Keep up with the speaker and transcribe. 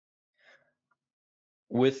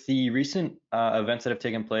With the recent events that have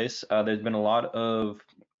taken place, there's been a lot of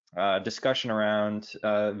discussion around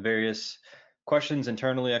various questions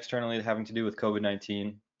internally, externally having to do with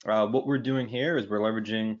COVID-19. What we're doing here is we're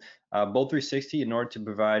leveraging Bolt 360 in order to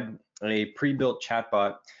provide a pre-built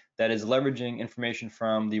chatbot that is leveraging information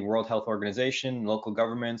from the World Health Organization, local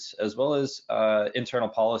governments, as well as internal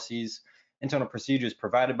policies, internal procedures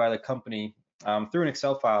provided by the company through an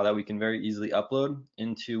Excel file that we can very easily upload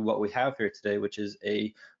into what we have here today, which is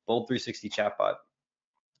a Bolt 360 chatbot.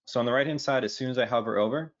 So on the right-hand side, as soon as I hover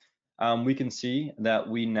over, we can see that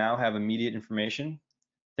we now have immediate information.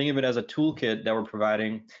 Think of it as a toolkit that we're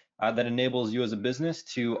providing that enables you as a business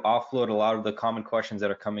to offload a lot of the common questions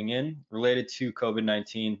that are coming in related to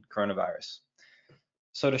COVID-19 coronavirus.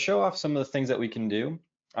 So to show off some of the things that we can do,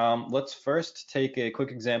 let's first take a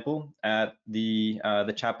quick example at the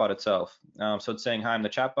chatbot itself. So it's saying, hi, I'm the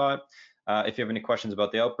chatbot. If you have any questions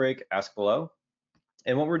about the outbreak, ask below.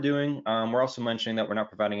 And what we're doing, we're also mentioning that we're not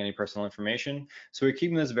providing any personal information. So we're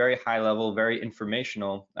keeping this very high level, very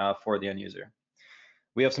informational for the end user.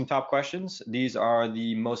 We have some top questions. These are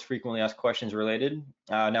the most frequently asked questions related.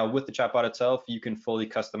 Now with the chatbot itself, you can fully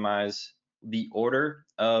customize the order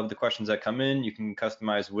of the questions that come in. You can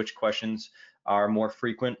customize which questions are more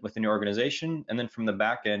frequent within your organization. And then from the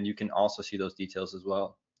back end, you can also see those details as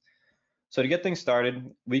well. So to get things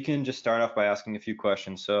started, we can just start off by asking a few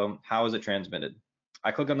questions. So how is it transmitted?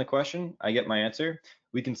 I click on the question, I get my answer.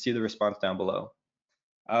 We can see the response down below.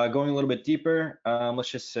 Going a little bit deeper, let's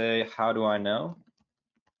just say, how do I know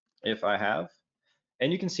if I have?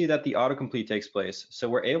 And you can see that the autocomplete takes place. So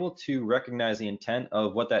we're able to recognize the intent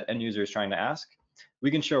of what that end user is trying to ask. We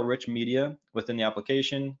can show rich media within the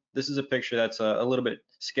application. This is a picture that's a little bit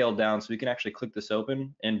scaled down, so we can actually click this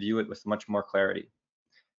open and view it with much more clarity.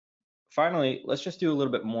 Finally, let's just do a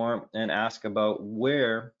little bit more and ask about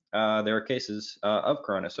where there are cases of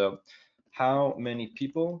corona. So how many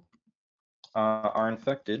people are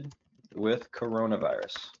infected with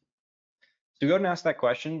coronavirus? So go ahead and ask that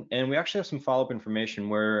question, and we actually have some follow-up information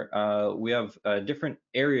where we have different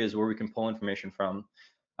areas where we can pull information from.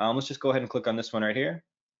 Let's just go ahead and click on this one right here,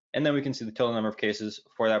 and then we can see the total number of cases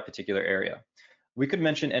for that particular area. We could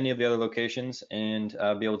mention any of the other locations and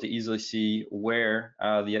be able to easily see where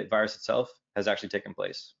the virus itself has actually taken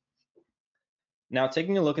place. Now,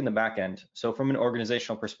 taking a look in the back end, so from an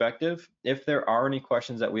organizational perspective, if there are any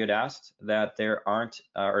questions that we had asked that there aren't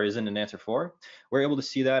or isn't an answer for, we're able to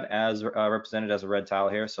see that as represented as a red tile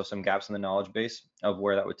here, so some gaps in the knowledge base of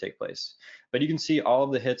where that would take place. But you can see all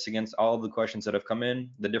of the hits against all of the questions that have come in,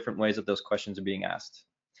 the different ways that those questions are being asked.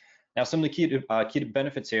 Now, some of the key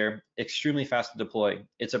benefits here, extremely fast to deploy.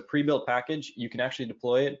 It's a pre-built package. You can actually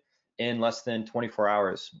deploy it in less than 24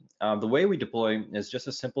 hours. The way we deploy is just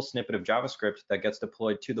a simple snippet of JavaScript that gets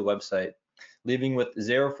deployed to the website, leaving with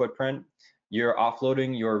zero footprint. You're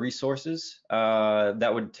offloading your resources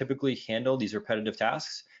that would typically handle these repetitive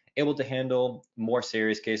tasks, able to handle more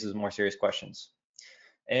serious cases, more serious questions.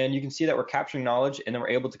 And you can see that we're capturing knowledge, and then we're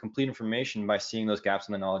able to complete information by seeing those gaps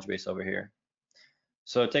in the knowledge base over here.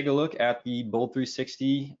 So take a look at the Bolt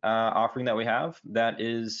 360 offering that we have that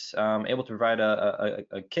is able to provide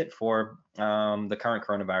a kit for the current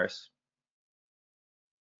coronavirus.